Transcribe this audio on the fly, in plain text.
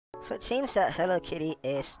So it seems that Hello Kitty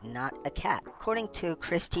is not a cat. According to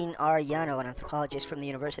Christine R. Yano, an anthropologist from the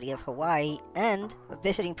University of Hawaii and a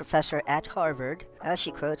visiting professor at Harvard, as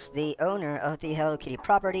she quotes the owner of the Hello Kitty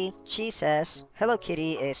property, she says, Hello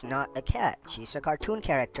Kitty is not a cat. She's a cartoon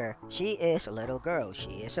character. She is a little girl.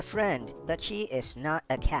 She is a friend. But she is not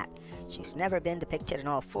a cat. She's never been depicted in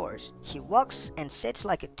all fours. She walks and sits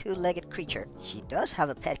like a two-legged creature. She does have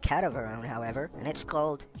a pet cat of her own, however, and it's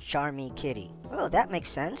called Charmy Kitty. Oh, that makes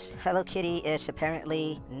sense. Hello Kitty is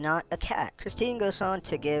apparently not a cat. Christine goes on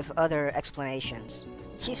to give other explanations.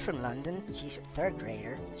 She's from London, she's a third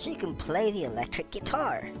grader, she can play the electric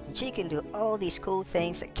guitar, and she can do all these cool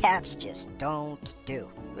things that cats just don't do.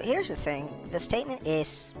 But here's the thing, the statement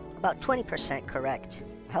is about 20% correct.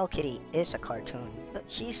 Hello Kitty is a cartoon, but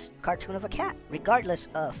she's a cartoon of a cat, regardless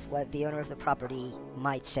of what the owner of the property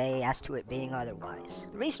might say as to it being otherwise.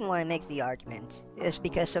 The reason why I make the argument is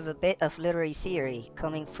because of a bit of literary theory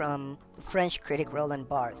coming from French critic Roland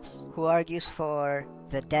Barthes, who argues for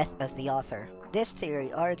the death of the author. This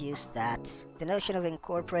theory argues that the notion of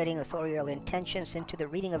incorporating authorial intentions into the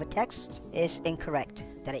reading of a text is incorrect,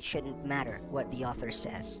 that it shouldn't matter what the author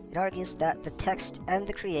says. It argues that the text and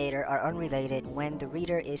the creator are unrelated when the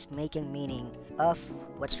reader is making meaning of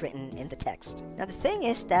what's written in the text. Now the thing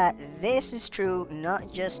is that this is true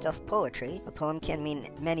not just of poetry. A poem can mean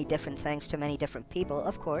many different things to many different people,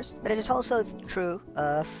 of course, but it is also true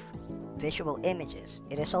of visual images.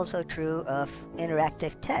 It is also true of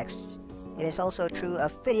interactive texts. It is also true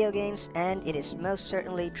of video games, and it is most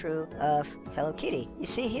certainly true of Hello Kitty. You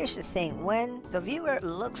see, here's the thing. When the viewer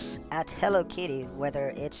looks at Hello Kitty,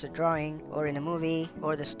 whether it's a drawing or in a movie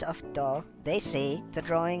or the stuffed doll, they see the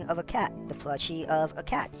drawing of a cat, the plushie of a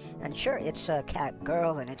cat. And sure, it's a cat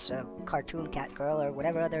girl and it's a cartoon cat girl or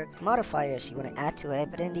whatever other modifiers you want to add to it,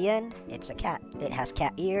 but in the end, it's a cat. It has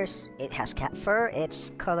cat ears, it has cat fur, its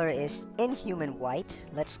color is inhuman white,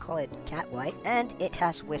 let's call it cat white, and it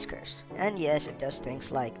has whiskers. And yes, it does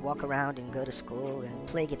things like walk around and go to school and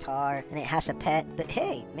play guitar, and it has a pet, but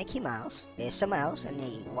hey, Mickey Mouse is a mouse and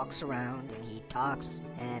he walks around and he talks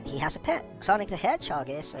and he has a pet. Sonic the Hedgehog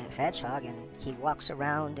is a hedgehog and he walks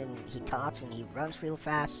around and he talks and he runs real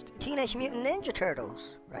fast. Teenage Mutant Ninja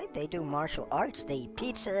Turtles, right? They do martial arts, they eat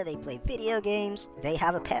pizza, they play video games, they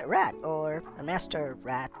have a pet rat or a master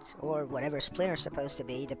rat or whatever Splinter's supposed to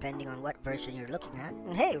be depending on what version you're looking at.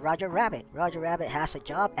 And hey, Roger Rabbit. Roger Rabbit has a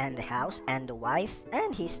job and a house and a wife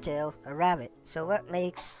and he's still a rabbit. So what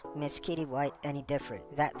makes Miss Kitty White any different?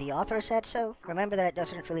 That the author said so? Remember that it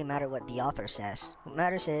doesn't really matter what the author says. What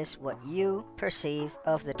matters is what you perceive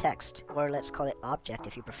of the text, or let's call it object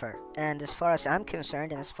if you prefer. And as far as I'm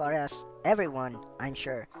concerned, and as far as everyone, I'm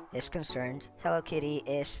sure, is concerned, Hello Kitty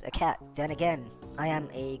is a cat. Then again, I am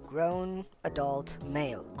a grown adult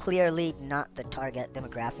male, clearly not the target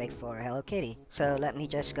demographic for Hello Kitty. So let me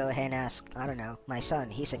just go ahead and ask, I don't know, my son,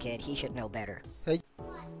 he's a kid, he should know better. Hey,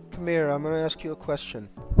 come here, I'm gonna ask you a question.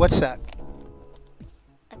 What's that?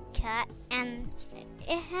 A cat, and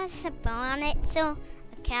it has a bow on it, so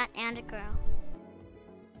a cat and a girl.